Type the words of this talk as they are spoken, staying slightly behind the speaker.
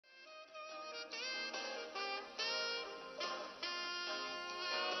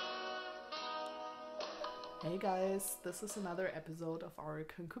Hey guys, this is another episode of our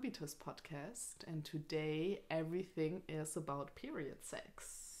Concubitus podcast, and today everything is about period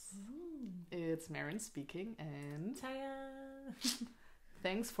sex. It's Marin speaking, and Taya.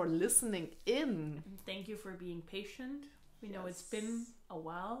 Thanks for listening in. Thank you for being patient. We know Yes. it's been a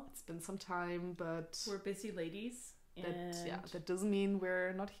while. It's been some time, but We're busy ladies. that doesn't mean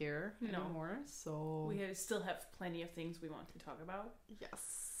we're not here anymore. So we still have plenty of things we want to talk about.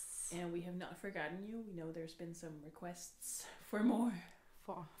 yes. And we have not forgotten you. We know there's been some requests for more.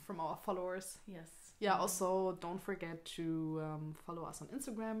 From our followers. Yes. Yeah, also don't forget to follow us on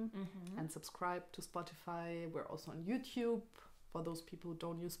Instagram Mm-hmm. and subscribe to Spotify. We're also on YouTube for those people who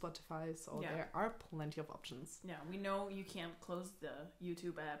don't use Spotify, so Yeah. there are plenty of options. Yeah, we know you can't close the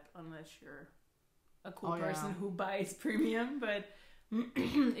YouTube app unless you're a cool Oh, yeah. person who buys premium, but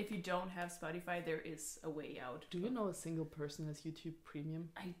if you don't have Spotify, there is a way out. Do you know a single person has YouTube Premium?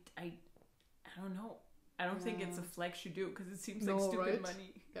 I don't know. I don't think it's a flex you do because it seems No, like stupid right?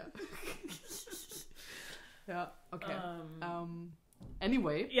 money. Yeah. Yeah, okay.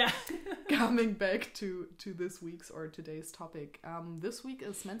 Anyway, Yeah. coming back to this week's or today's topic. This week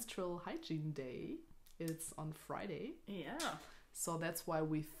is Menstrual Hygiene Day. It's on Friday. Yeah. So that's why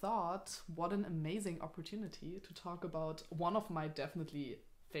we thought, what an amazing opportunity to talk about one of my definitely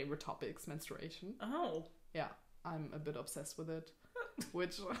favorite topics, menstruation. Oh. Yeah, I'm a bit obsessed with it,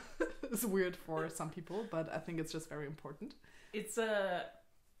 which is weird for some people, but I think it's just very important. It's I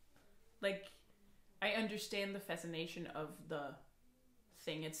understand the fascination of the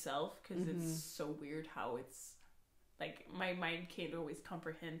thing itself because it's so weird how it's like my mind can't always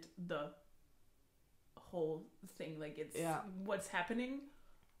comprehend the whole thing. Like it's what's happening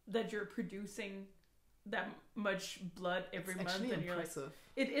that you're producing that much blood every month, and you're impressive.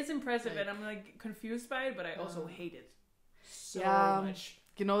 like, it is impressive, Like, and I'm like confused by it, but I also hate it so much.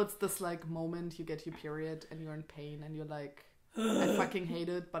 You know, it's this like moment you get your period and you're in pain and you're like, I fucking hate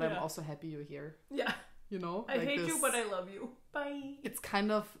it, but I'm also happy you're here. Yeah. You know? I like hate you, but I love you. Bye. It's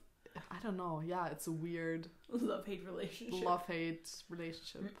kind of, I don't know, yeah, it's a weird love-hate relationship. Love-hate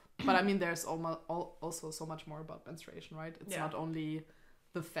relationship. But I mean, there's also so much more about menstruation, right? It's not only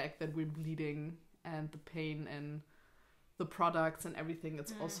the fact that we're bleeding and the pain and the products and everything,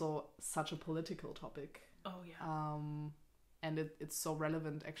 it's also such a political topic. Oh, yeah. And it's so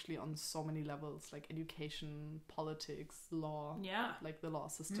relevant actually on so many levels, like education, politics, law, like the law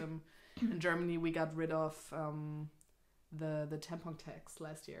system. In Germany, we got rid of the tampon tax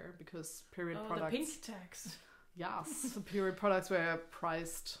last year because period products... the pink tax. Yes, the period products were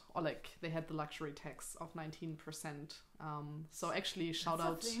priced, or like they had the luxury tax of 19%. So actually, shout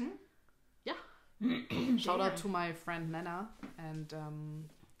out to my friend Nana and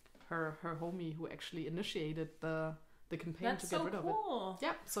her homie who actually initiated the campaign to get rid of it.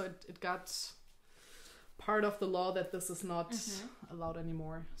 Yeah, so it got part of the law that this is not allowed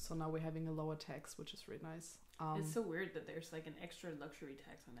anymore. So now we're having a lower tax, which is really nice. It's so weird that there's like an extra luxury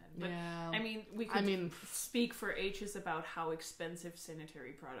tax on that. But yeah. I mean, we could speak for ages about how expensive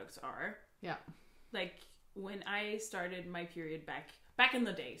sanitary products are. Yeah. Like when I started my period back in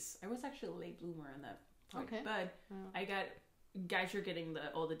the days, I was actually a late bloomer on that point. Okay. But I got, guys are getting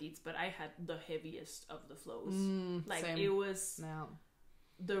all the deets, but I had the heaviest of the flows. Same. It was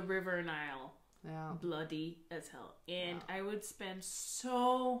the River Nile. Yeah. Bloody as hell. And I would spend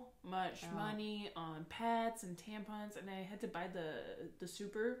so much money on pads and tampons, and I had to buy the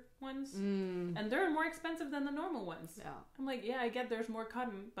super ones. And they're more expensive than the normal ones. Yeah. I'm like, I get there's more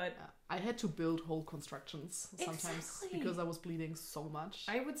cotton, but I had to build whole constructions sometimes because I was bleeding so much.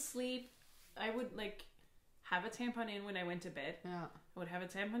 I would like have a tampon in when I went to bed. Yeah. I would have a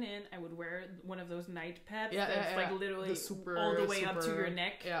tampon in. I would wear one of those night pads that's like literally all the way up to your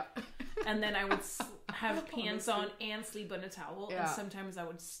neck. Yeah. And then I would have pants on and sleep on a towel. Yeah. And sometimes I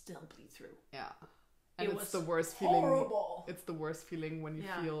would still bleed through. Yeah. And it's the worst horrible. It's the worst feeling when you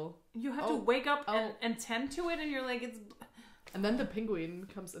feel... You have to wake up and tend to it, and you're like, it's... And then the penguin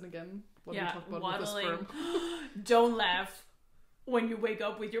comes in again. What we talked about waddling. With the sperm. Don't laugh when you wake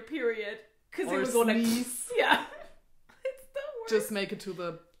up with your period. Because it would go like... Yeah. It's the worst. Just make it to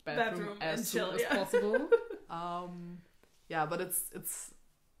the bathroom as soon as possible. Yeah, but it's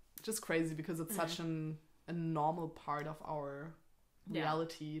just crazy because it's such a normal part of our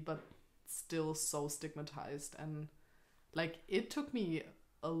reality, but still so stigmatized. And like it took me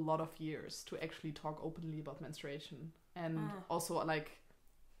a lot of years to actually talk openly about menstruation. And also like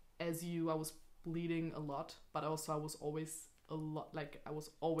as I was bleeding a lot, but also I was always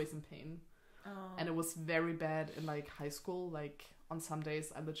in pain. And it was very bad in like high school. Like on some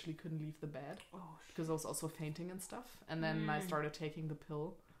days I literally couldn't leave the bed because I was also fainting and stuff. And then I started taking the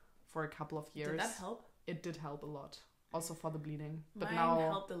pill for a couple of years. Did that help? it did help a lot. Also for the bleeding. But mine now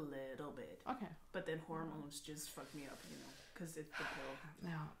helped a little bit. Okay. But then hormones just fucked me up, because it's the pill.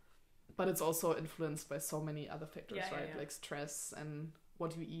 Yeah. But it's also influenced by so many other factors, right? Yeah. Like stress and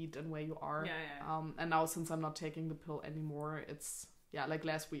what you eat and where you are. Yeah. And now since I'm not taking the pill anymore, it's like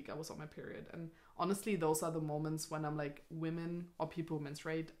last week I was on my period, and honestly those are the moments when I'm like, women or people who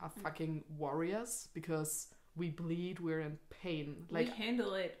menstruate are fucking warriors, because we bleed, we're in pain. Like, we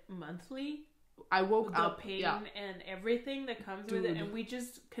handle it monthly. I woke the up pain and everything that comes with it, and we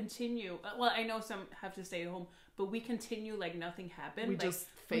just continue. Well, I know some have to stay at home, but we continue like nothing happened. We like, just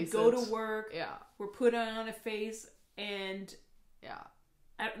face we go to work. Yeah, we're put on a face, and yeah,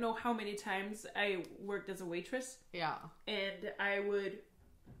 I don't know how many times I worked as a waitress. Yeah, and I would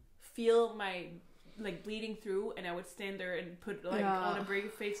feel my like bleeding through, and I would stand there and put like on a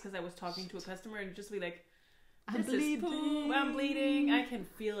brave face because I was talking to a customer, and just be like, "This is poop. I'm bleeding. I can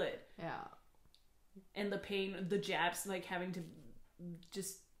feel it." Yeah. And the pain, the jabs, like having to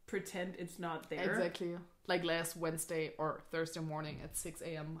just pretend it's not there. Exactly. Like last Wednesday or Thursday morning at 6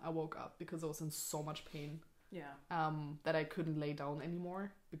 a.m. I woke up because I was in so much pain. Yeah. That I couldn't lay down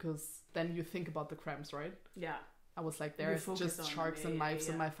anymore, because then you think about the cramps, right? Yeah. I was like, there's just sharks and knives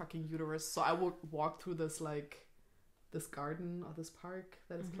in my fucking uterus. So I would walk through this garden or this park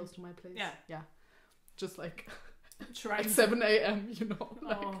that is close to my place. Yeah. Yeah. Just like... Trying at 7 a.m.,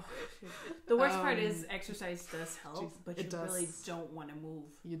 Like, the worst part is exercise does help, but you really don't want to move.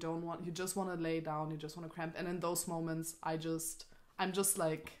 You just want to lay down, you just want to cramp. And in those moments, I'm just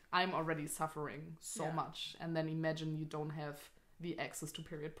like, I'm already suffering so much. And then imagine you don't have the access to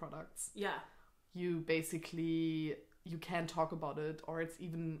period products. Yeah. You can't talk about it, or it's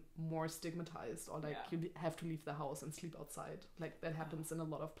even more stigmatized, or like you have to leave the house and sleep outside. Like that happens in a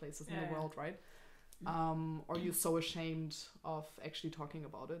lot of places in the world, right? Or you're so ashamed of actually talking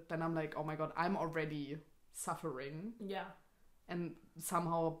about it, then I'm like, oh my god, I'm already suffering. Yeah. And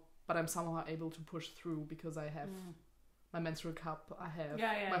I'm somehow able to push through, because I have my menstrual cup, I have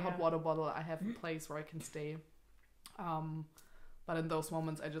my hot water bottle, I have a place where I can stay. But in those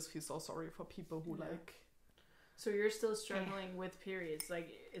moments, I just feel so sorry for people who like... So you're still struggling with periods.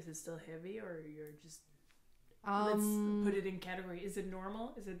 Like, is it still heavy, or you're just... Let's put it in category. Is it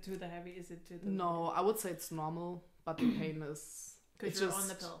normal? Is it too the heavy? Is it too the... No, I would say it's normal, but the pain is... Because you're on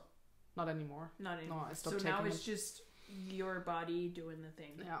the pill. Not anymore. Not anymore. No, I stopped taking it. So now it's just your body doing the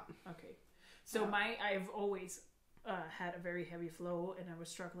thing. Yeah. Okay. So I've always had a very heavy flow, and I was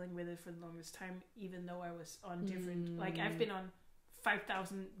struggling with it for the longest time, even though I was on different... Like, I've been on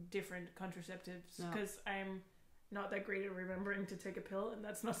 5,000 different contraceptives, because I'm not that great at remembering to take a pill, and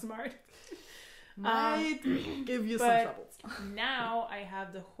that's not smart. Might give you some troubles. Now I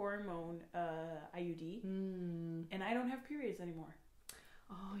have the hormone IUD, and I don't have periods anymore.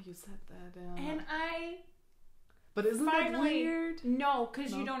 Oh, you said that. And But isn't that weird? No,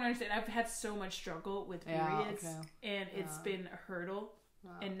 because you don't understand. I've had so much struggle with periods, and it's been a hurdle.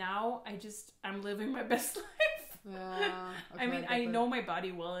 And now I'm living my best life. Yeah. Okay, I mean, I know my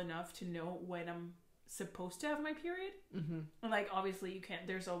body well enough to know when I'm supposed to have my period. And like, obviously you can't,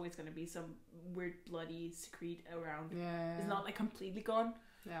 there's always going to be some weird bloody secrete around. It's not like completely gone.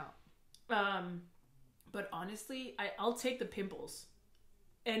 But honestly, I'll take the pimples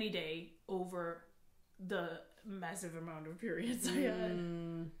any day over the massive amount of periods I had.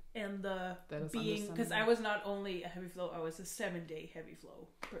 And the being, because I was not only a heavy flow, I was a 7-day heavy flow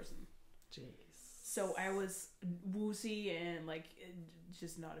person. Jeez. So I was woozy and like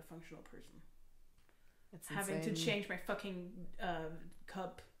just not a functional person. It's having insane. to change my fucking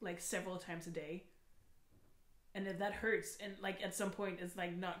cup like several times a day, and that hurts, and like at some point it's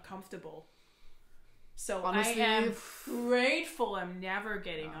like not comfortable. So honestly, I am grateful I'm never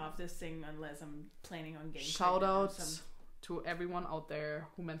getting off this thing unless I'm planning on getting shout out to everyone out there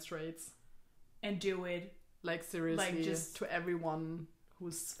who menstruates and do it, like seriously, like just to everyone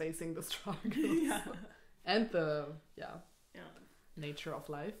who's facing the struggles and the nature of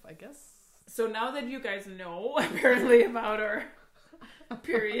life, I guess. So now that you guys know apparently about our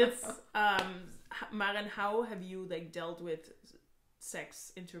periods, Maren, how have you like dealt with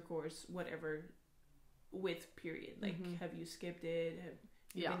sex, intercourse, whatever, with period? Like, have you skipped it? Have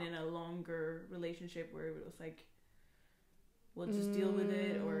you been in a longer relationship where it was like, we'll just deal with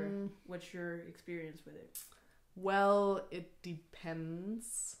it, or what's your experience with it? Well, it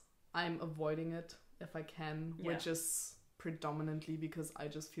depends. I'm avoiding it if I can, which is predominantly because I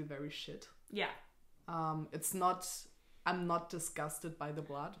just feel very shit. Yeah. It's not, I'm not disgusted by the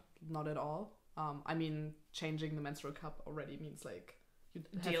blood, not at all. I mean, changing the menstrual cup already means like you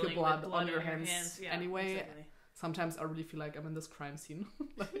have your blood on your hands anyway. Exactly. sometimes I really feel like I'm in this crime scene.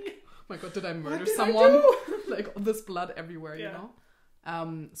 Like, oh my God, did I murder someone? Like, all this blood everywhere, you know?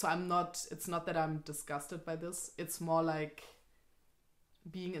 So it's not that I'm disgusted by this. It's more like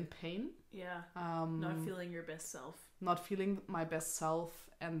being in pain. Yeah. Not feeling your best self. Not feeling my best self,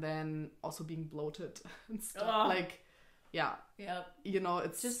 and then also being bloated and stuff. Like, yeah. Yep. You know,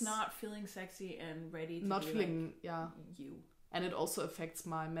 it's just not feeling sexy and ready to not be feeling, like you. And it also affects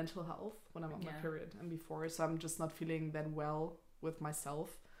my mental health when I'm on my period and before. So I'm just not feeling that well with myself.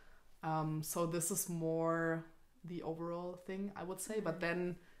 So this is more the overall thing, I would say. But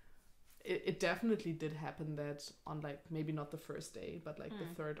then it definitely did happen that on like maybe not the first day, but like the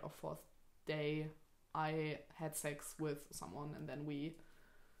third or fourth day, I had sex with someone, and then we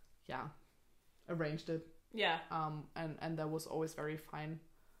arranged it. Yeah. And that was always very fine.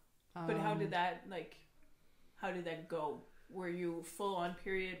 But how did that go? Were you full on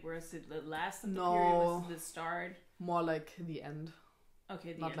period? Was it the last of the period? Was it the start? More like the end.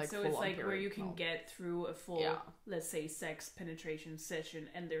 Okay, the not end. like so it's like period, where you can get through a full, let's say, sex penetration session,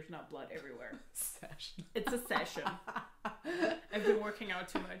 and there's not blood everywhere. Session. It's a session. I've been working out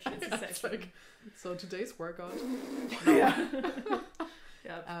too much. It's a session. Like, so today's workout. Yeah.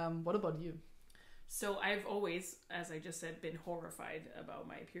 What about you? So I've always, as I just said, been horrified about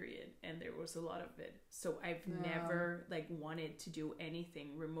my period, and there was a lot of it. So I've never like wanted to do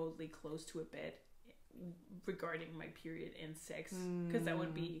anything remotely close to a bed regarding my period and sex, because that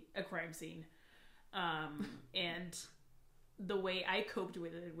would be a crime scene. And the way I coped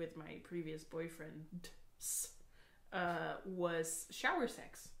with it with my previous boyfriend was shower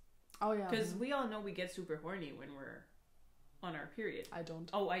sex. Oh yeah, because we all know we get super horny when we're on our period. I don't.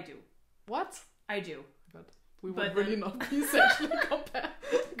 Oh, I do. What? I do. But we would really not be sexually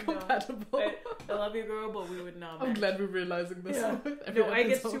compatible. No, I love you, girl, but we would not. I'm glad we're realizing this. Yeah. No, I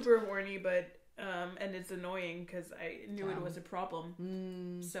get super horny, but and it's annoying because I knew it was a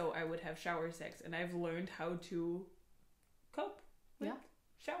problem. So I would have shower sex, and I've learned how to cope with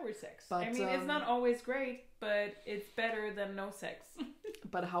shower sex. But, I mean, it's not always great, but it's better than no sex.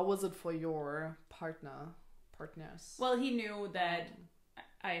 But how was it for your partners? Well, he knew that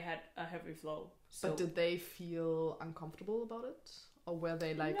I had a heavy flow. So. But did they feel uncomfortable about it? Or were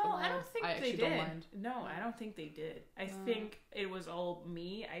they like, no, I don't think they did. Don't mind. No, I don't think they did. I think it was all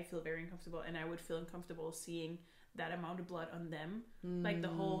me. I feel very uncomfortable, and I would feel uncomfortable seeing that amount of blood on them. Like the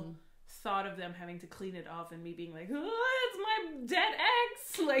whole thought of them having to clean it off and me being like, oh, it's my dead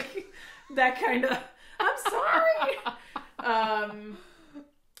ex. Like that kind of, I'm sorry.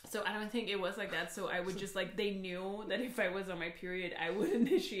 So I don't think it was like that. So I would just like, they knew that if I was on my period, I would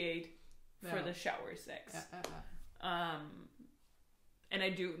initiate for the shower sex. And I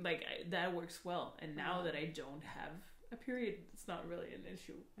do, like, that works well. And now that I don't have a period, it's not really an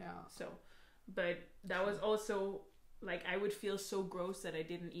issue. Yeah. So, but that was also, like, I would feel so gross that I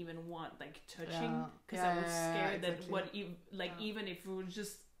didn't even want, like, touching. Because I was scared that even if it was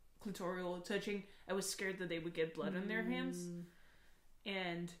just clitoral touching, I was scared that they would get blood on their hands.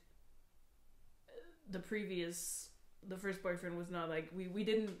 And the first boyfriend was not, like, we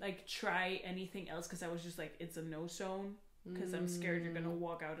didn't, like, try anything else because I was just, like, it's a no zone. Because I'm scared you're gonna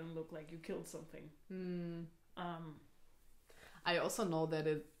walk out and look like you killed something. I also know that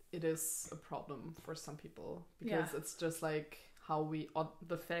it is a problem for some people because it's just like how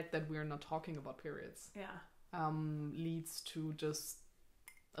the fact that we're not talking about periods leads to just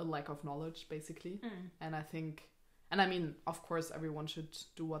a lack of knowledge basically. And I think, and I mean, of course everyone should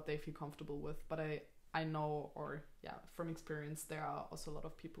do what they feel comfortable with, but I know, or from experience, there are also a lot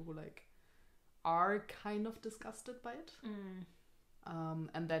of people who like are kind of disgusted by it.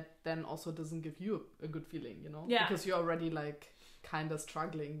 And that then also doesn't give you a good feeling, you know? Yeah. Because you're already like kind of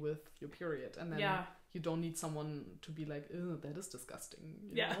struggling with your period, and then you don't need someone to be like, oh, that is disgusting,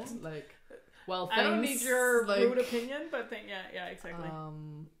 you know? Like, well, thanks. I don't need your rude opinion, but exactly.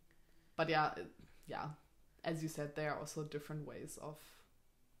 But as you said, there are also different ways of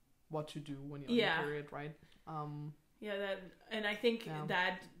what to do when you're on your period, right? And I think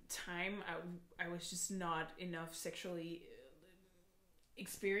that time I was just not enough sexually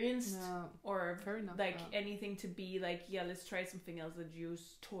experienced or like anything to be like, let's try something else, let's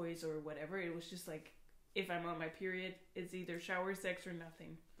use toys or whatever. It was just like, if I'm on my period, it's either shower sex or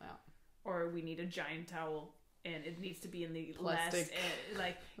nothing. Or we need a giant towel and it needs to be in the plastic.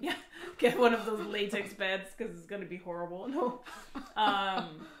 Get one of those latex beds because it's gonna be horrible.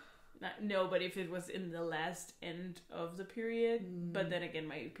 No, but if it was in the last end of the period, but then again,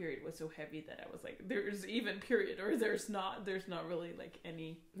 my period was so heavy that I was like, there's even period or there's not really like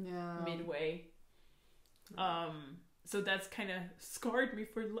any midway. So that's kind of scarred me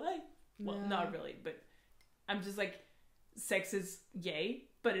for life. Well, not really, but I'm just like, sex is yay,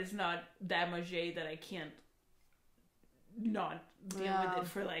 but it's not that much yay that I can't not deal with it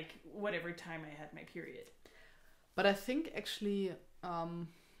for like whatever time I had my period. But I think actually,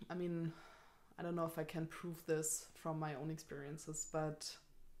 I mean, I don't know if I can prove this from my own experiences, but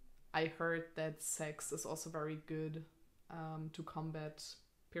I heard that sex is also very good to combat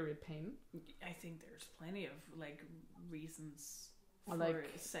period pain. I think there's plenty of like reasons for like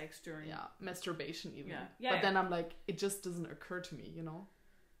sex during masturbation even. Yeah. But then I'm like, it just doesn't occur to me, you know.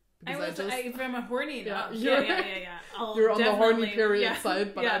 If I'm a horny enough, you're on the horny period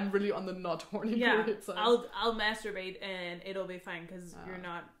side, but I'm really on the not horny period side. I'll masturbate and it'll be fine because you're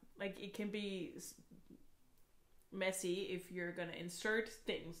not like, it can be messy if you're gonna insert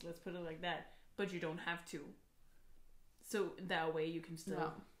things. Let's put it like that, but you don't have to. So that way you can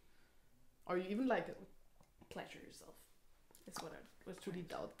still, or you even like pleasure yourself. That's what I was trying to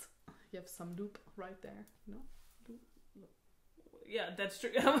doubt. You have some lube right there, you know. Yeah, that's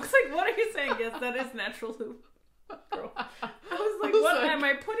true. I was like, what are you saying? Yes, that is natural lube. Bro. I was like, what am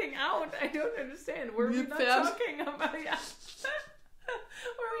I putting out? I don't understand. Were we not talking about... Yeah.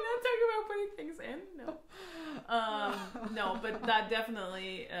 Were we not talking about putting things in? No. No, but that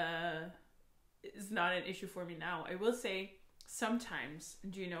definitely is not an issue for me now. I will say, sometimes,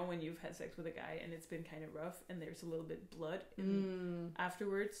 do you know when you've had sex with a guy and it's been kind of rough and there's a little bit blood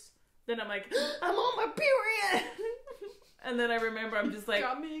afterwards? Then I'm like, I'm on my period! And then I remember I'm just like,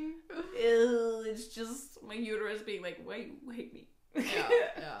 coming. Ew, it's just my uterus being like, wait me.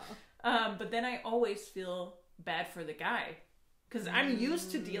 But then I always feel bad for the guy because I'm used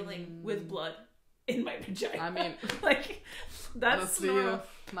to dealing with blood in my vagina. I mean, like that's honestly, normal.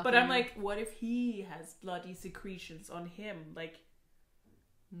 But I'm like, what if he has bloody secretions on him? Like,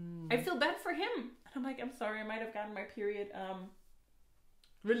 I feel bad for him. And I'm like, I'm sorry, I might have gotten my period.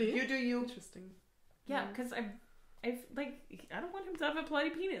 Really? You do you. Interesting. Yeah, because I don't want him to have a bloody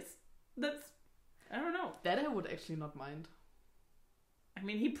penis. I don't know. That I would actually not mind. I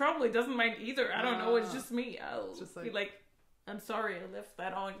mean, he probably doesn't mind either. I don't know. It's just me. I'll just be like, I'm sorry, I left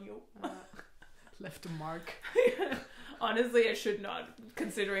that on you. Left a mark. Honestly, I should not,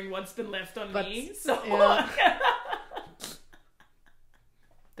 considering what's been left on me. So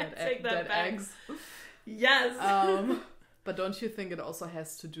take that back. Eggs. Yes. But don't you think it also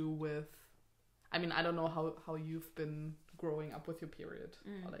has to do with, I mean, I don't know how you've been growing up with your period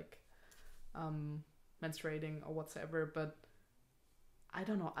or like menstruating or whatsoever, but I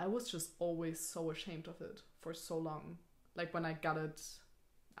don't know. I was just always so ashamed of it for so long. Like when I got it,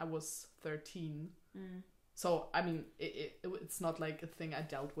 I was 13. So I mean, it's not like a thing I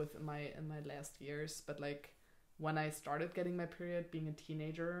dealt with in my last years, but like when I started getting my period, being a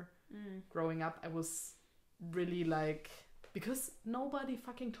teenager, growing up, I was really like, because nobody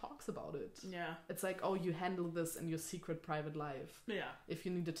fucking talks about it. Yeah. It's like, oh, you handle this in your secret private life. Yeah. If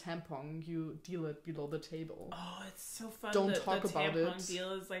you need a tampon, you deal it below the table. Oh, it's so fun. Don't talk about it. The tampon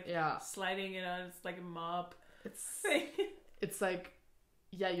deal is like sliding it on. It's like a mop. It's like,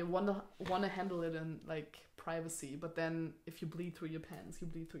 yeah, you wanna handle it in like privacy, but then if you bleed through your pants,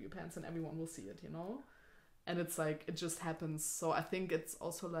 and everyone will see it, you know? And it's like, it just happens. So I think it's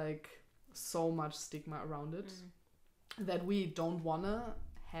also like so much stigma around it. That we don't wanna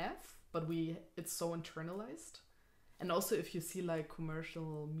have, but it's so internalized. And also if you see like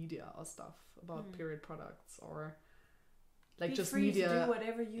commercial media or stuff about period products or like, be just free media to do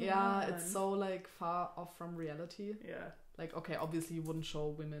whatever you want. Yeah, it's so like far off from reality. Yeah. Like, okay, obviously you wouldn't show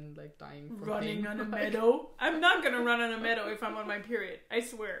women like dying from running pain. on a meadow. I'm not gonna run on a meadow if I'm on my period. I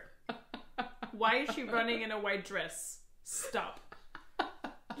swear. Why is she running in a white dress? Stop.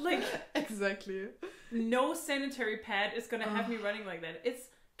 Like, exactly. No sanitary pad is gonna have me running like that.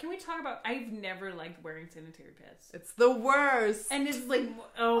 Can we talk about, I've never liked wearing sanitary pads. It's the worst. And it's like,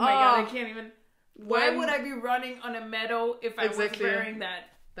 oh my god, I can't even. Why would I be running on a meadow if I was wearing that?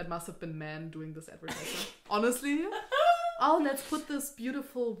 That must have been men doing this advertisement. Honestly. Oh, let's put this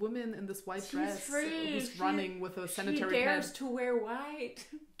beautiful woman in this white dress who's running with a sanitary pad. She dares to wear white.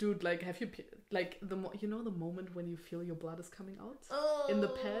 Dude, like, have you like the moment when you feel your blood is coming out in the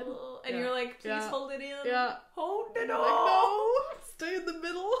pad, and you're like, please hold it in. Yeah, hold it on. Like, no, stay in the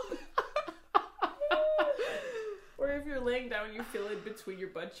middle. Or if you're laying down, you feel it between your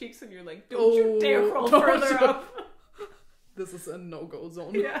butt cheeks, and you're like, don't you dare roll further up. This is a no-go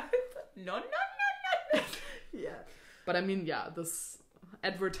zone. Yeah. No. Yeah. But I mean, yeah, this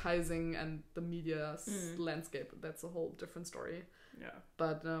advertising and the media landscape, that's a whole different story. Yeah.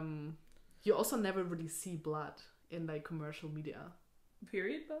 But you also never really see blood in like commercial media.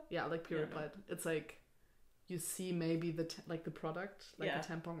 Period blood? Yeah, like period blood. It's like you see maybe the product, like a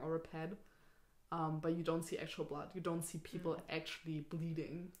tampon or a pad. but you don't see actual blood. You don't see people actually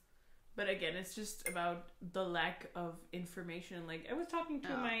bleeding. But again, it's just about the lack of information. Like, I was talking to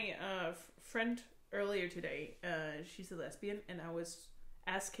my friend earlier today. She's a lesbian, and I was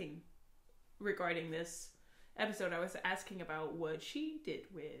asking regarding this episode. I was asking about what she did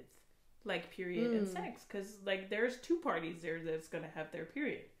with, like, period and sex. Because, like, there's two parties there that's going to have their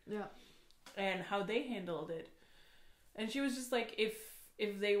period. Yeah. And how they handled it. And she was just like, if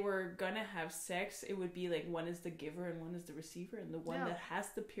they were gonna have sex, it would be like one is the giver and one is the receiver, and the one that has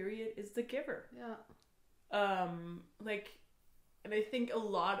the period is the giver. Yeah. Like, and I think a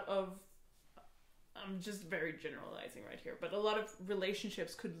lot of, I'm just very generalizing right here, but a lot of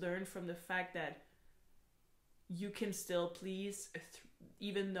relationships could learn from the fact that you can still please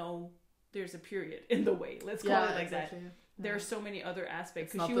even though there's a period in the way. Let's call it like that. There are so many other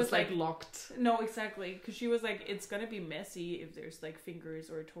aspects. Because she was like locked. No, exactly. Because she was like, it's gonna be messy if there's like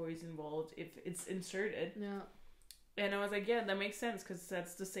fingers or toys involved if it's inserted. Yeah. And I was like, yeah, that makes sense because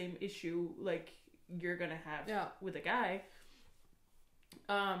that's the same issue like you're gonna have with a guy.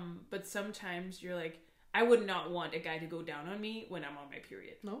 But sometimes you're like, I would not want a guy to go down on me when I'm on my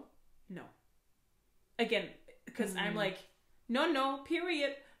period. No. Again, because I'm like, no,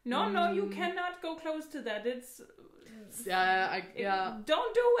 period. No, you cannot go close to that. It's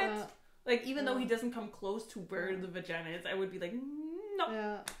don't do it. Like, even though he doesn't come close to where the vagina is, I would be like,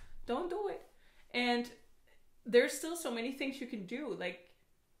 no, don't do it. And there's still so many things you can do. Like,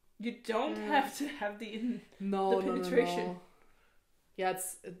 you don't have to have the penetration. No. Yeah,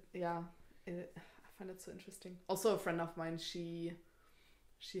 I find it so interesting. Also, a friend of mine, she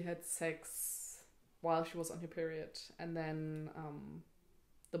had sex while she was on her period, and then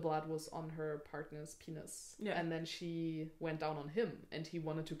the blood was on her partner's penis. Yeah. And then she went down on him and he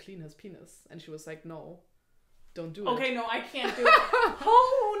wanted to clean his penis. And she was like, no, don't do it. Okay, no, I can't do it.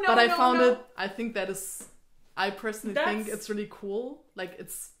 Oh, no, but I found it, I think that is, I personally think it's really cool. Like,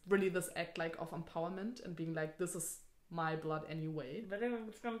 it's really this act like of empowerment and being like, this is my blood anyway. But then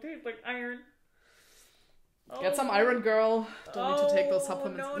it's going to taste like iron. Get some iron, girl. Don't need to take those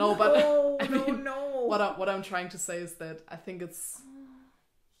supplements. What I'm trying to say is that I think it's,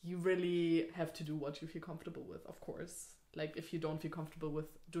 you really have to do what you feel comfortable with, of course. Like, if you don't feel comfortable with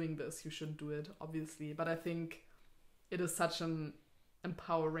doing this, you shouldn't do it, obviously. But I think it is such an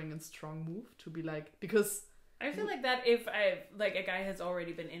empowering and strong move to be like, because I feel like that if like a guy has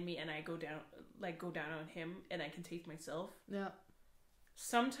already been in me and I go down on him and I can taste myself. Yeah.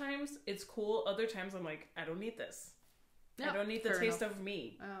 Sometimes it's cool. Other times I'm like, I don't need this. I don't need the taste of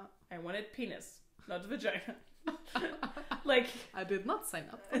me. I wanted penis, not the vagina. Like, I did not sign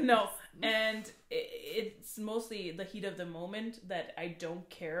up. No, and it's mostly the heat of the moment that I don't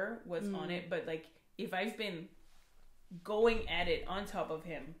care what's on it. But like, if I've been going at it on top of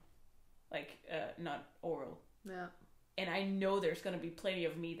him, like not oral, and I know there's gonna be plenty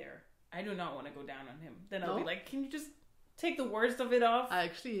of me there, I do not want to go down on him. Then I'll be like, can you just take the worst of it off? I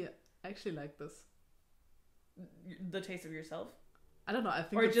actually like this. The taste of yourself. I don't know. I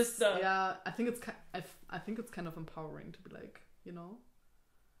think, or just the I think it's kind of empowering to be like, you know.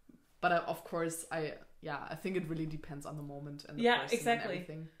 But of course, I think it really depends on the moment and the person and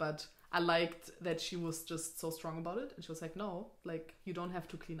everything. But I liked that she was just so strong about it, and she was like, no, like, you don't have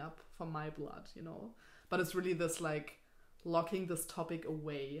to clean up for my blood, you know. But it's really this like locking this topic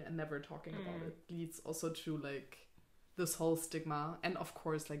away and never talking about it leads also to like this whole stigma. And of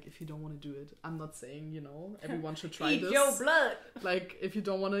course, like, if you don't want to do it, I'm not saying, you know, everyone should try eat this. Eat your blood. Like, if you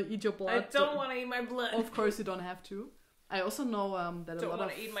don't want to eat your blood, I don't want to eat my blood. Of course, you don't have to. I also know that don't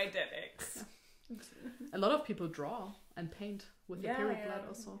want to eat my dead eggs. A lot of people draw and paint with their period blood.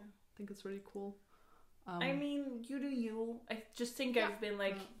 Also, I think it's really cool. I mean, you do you. I just think I've been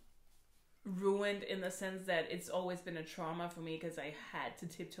like ruined in the sense that it's always been a trauma for me because I had to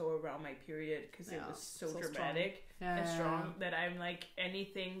tiptoe around my period because it was so dramatic and strong that I'm like,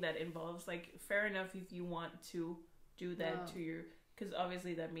 anything that involves, like, fair enough if you want to do that to your, because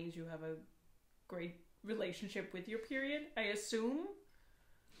obviously that means you have a great relationship with your period, I assume.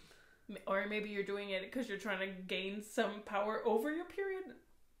 Or maybe you're doing it because you're trying to gain some power over your period.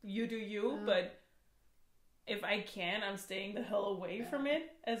 You do you, but if I can, I'm staying the hell away from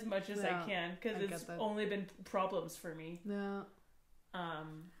it as much as I can, because it's only been problems for me.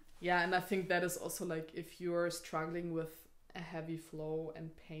 Yeah, and I think that is also like, if you're struggling with a heavy flow and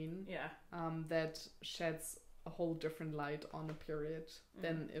pain, that sheds a whole different light on a period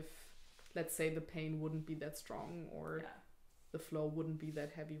than if, let's say, the pain wouldn't be that strong or the flow wouldn't be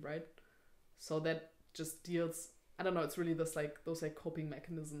that heavy, right? So that just deals, I don't know, it's really this like, those like coping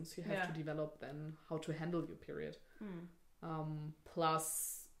mechanisms you have to develop then, how to handle your period.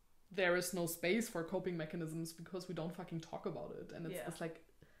 Plus there is no space for coping mechanisms because we don't fucking talk about it. And it's like,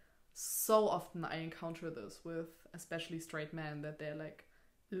 so often I encounter this with especially straight men that they're like,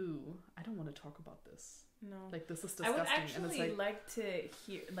 ooh, I don't want to talk about this. No. Like, this is disgusting. I would actually and it's like to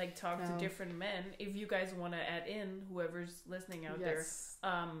hear, like, talk to different men. If you guys want to add in, whoever's listening out there,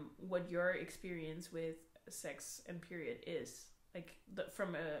 what your experience with sex and period is. Like,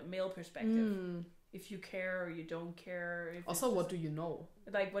 from a male perspective. If you care or you don't care. If also, what do you know?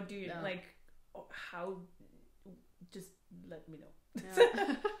 Like, what do you, like, how, just let me know.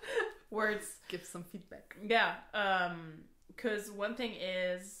 Yeah. Words. Give some feedback. Yeah. Because one thing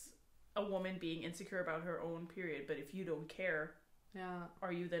is a woman being insecure about her own period, but if you don't care,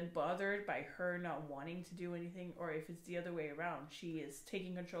 are you then bothered by her not wanting to do anything? Or if it's the other way around, she is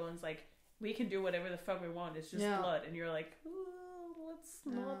taking control and it's like, we can do whatever the fuck we want, it's just blood, and you're like, let's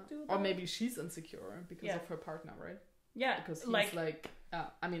not do that. Or maybe she's insecure because of her partner, right? Yeah. Because he's like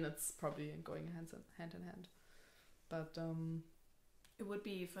I mean, it's probably going hand in hand. But it would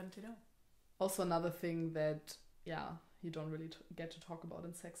be fun to know. Also another thing that you don't really get to talk about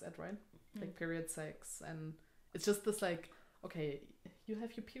in sex ed, right? Like period sex, and it's just this like, okay, you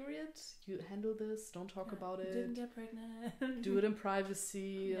have your period, you handle this, don't talk about it. Didn't get pregnant. Do it in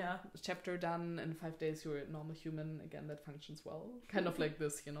privacy. Yeah. Chapter done. In 5 days you're a normal human again that functions well. Kind of like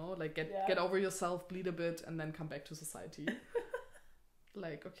this, you know? Like get over yourself, bleed a bit, and then come back to society.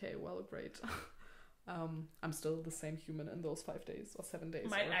 Like, okay, well, great. I'm still the same human in those 5 days or 7 days.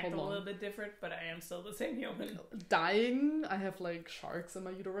 Might act a little bit different, but I am still the same human. Dying. I have like sharks in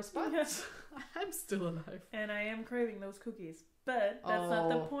my uterus, but I'm still alive. And I am craving those cookies, but that's not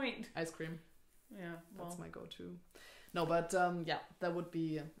the point. Ice cream. Yeah, that's my go-to. No, but that would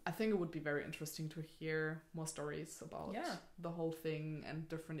be. I think it would be very interesting to hear more stories about the whole thing and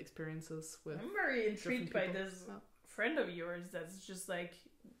different experiences with. I'm very intrigued by this friend of yours that's just like.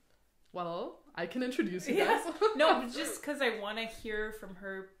 Well, I can introduce you guys. No, just because I want to hear from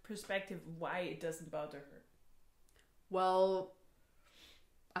her perspective why it doesn't bother her. Well,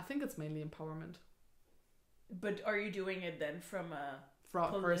 I think it's mainly empowerment. But are you doing it then from a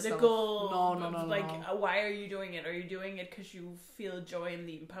political... No. Like, why are you doing it? Are you doing it because you feel joy in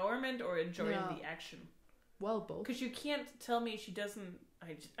the empowerment or joy in the action? Well, both. Because you can't tell me she doesn't...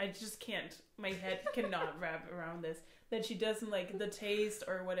 I just can't. My head cannot wrap around this. That she doesn't like the taste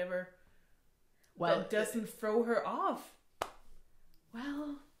or whatever... Well, that doesn't throw her off.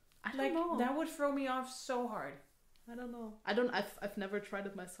 Well, I don't know. That would throw me off so hard. I don't know. I've never tried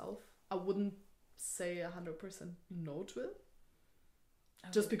it myself. I wouldn't say 100% no to it.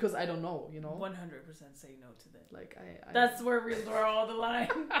 Just because I don't know, you know. 100% say no to that. Like that's where we draw the line.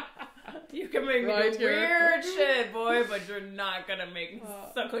 You can make me do weird shit, boy, but you're not gonna make me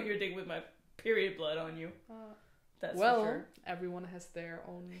suckle your dick with my period blood on you. That's for sure. Everyone has their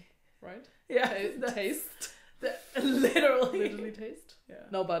own. Right? Yeah. Taste. Literally taste. Yeah.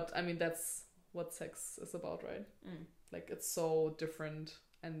 No, but I mean, that's what sex is about, right? Like, it's so different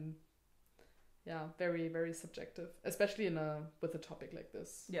and, very, very subjective. Especially with a topic like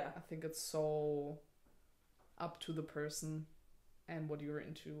this. Yeah. I think it's so up to the person and what you're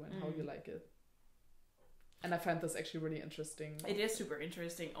into and how you like it. And I find this actually really interesting. It is super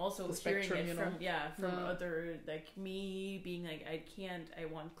interesting. Also, hearing it from other, like me being like, I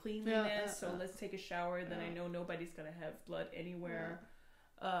want cleanliness, so let's take a shower. Then I know nobody's gonna have blood anywhere.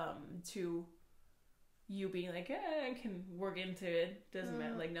 To you being like, I can work into it. Doesn't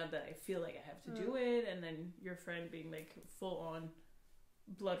matter. Like, not that I feel like I have to do it. And then your friend being like full on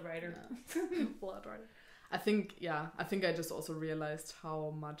blood rider. Blood rider. I think I just also realized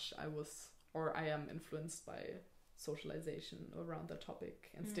how much I am influenced by socialization around that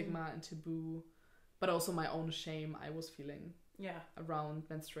topic and stigma and taboo, but also my own shame I was feeling around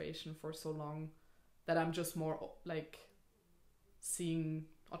menstruation for so long that I'm just more like seeing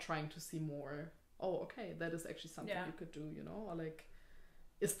or trying to see more, okay, that is actually something you could do, you know, or like,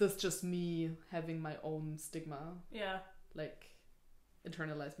 is this just me having my own stigma? Yeah. Like,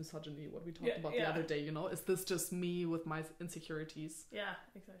 internalized misogyny, what we talked about the other day, you know, is this just me with my insecurities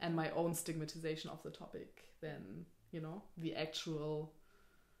exactly, and my own stigmatization of the topic than, you know, the actual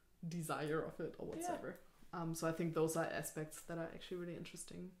desire of it or whatsoever. So I think those are aspects that are actually really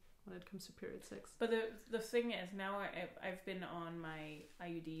interesting when it comes to period sex. But the thing is, now I've been on my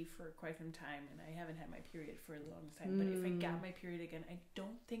IUD for quite some time and I haven't had my period for a long time, but if I got my period again, I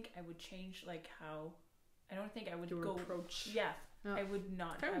don't think I would change like how I don't think I would your approach. I would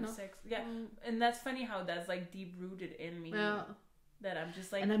not have sex. Yeah. And that's funny how that's like deep rooted in me. Yeah. That I'm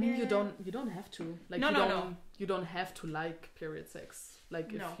just like, and I mean, you don't have to. Like, you don't have to like period sex.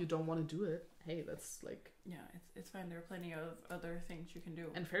 Like, if you don't want to do it, hey, that's like... Yeah, it's fine. There are plenty of other things you can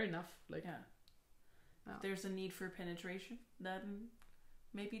do. And fair enough. Like, yeah. If there's a need for penetration, then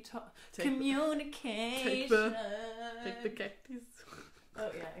maybe communication. Take the cactus.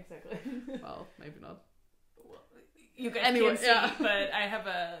 Oh, yeah, exactly. Well, maybe not. Well, you guys can't see, but I have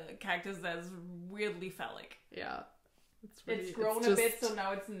a cactus that's weirdly phallic. Yeah. It's grown a bit, so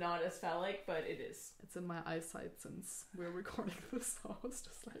now it's not as phallic, but it is. It's in my eyesight since we're recording this, so I was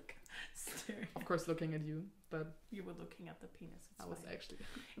just like staring. Of course, looking at you, but you were looking at the penis. I was actually.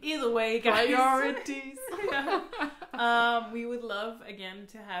 Either way, guys. Priorities. We would love again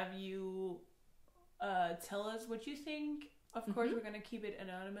to have you tell us what you think. Of course, we're gonna keep it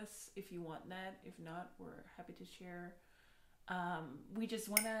anonymous if you want that. If not, we're happy to share. We just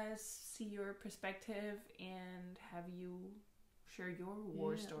want to see your perspective and have you share your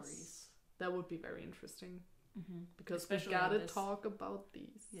war stories. That would be very interesting. Because especially we gotta talk about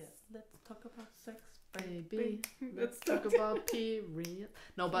these. Yes, let's talk about sex, baby. Let's talk about period.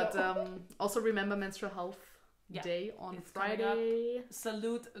 No, but also remember Menstrual Health Day on Friday.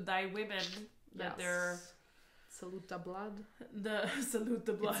 Salute thy women that they're... Salute the blood. Salute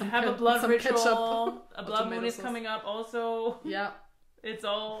the blood. Have a blood ritual. Ketchup. A blood moon is coming up also. Yeah. It's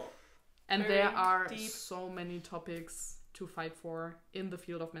all and there are so many topics to fight for in the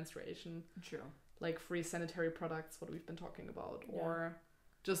field of menstruation. True. Like free sanitary products, what we've been talking about. Yeah. Or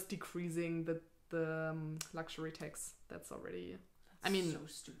just decreasing the luxury tax. That's already... so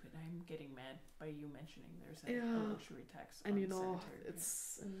stupid. I'm getting mad by you mentioning there's a luxury tax. And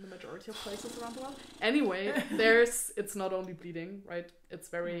it's in the majority of places around the world. Anyway, it's not only bleeding, right? It's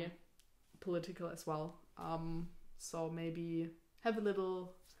very political as well. So maybe have a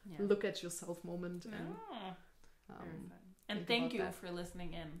little look at yourself moment and thank you for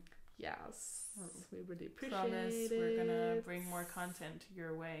listening in. Yes, we really appreciate Promise it. We're gonna bring more content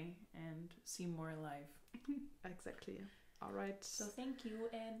your way and see more live. Exactly. All right. So thank you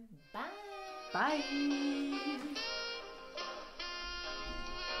and bye. Bye.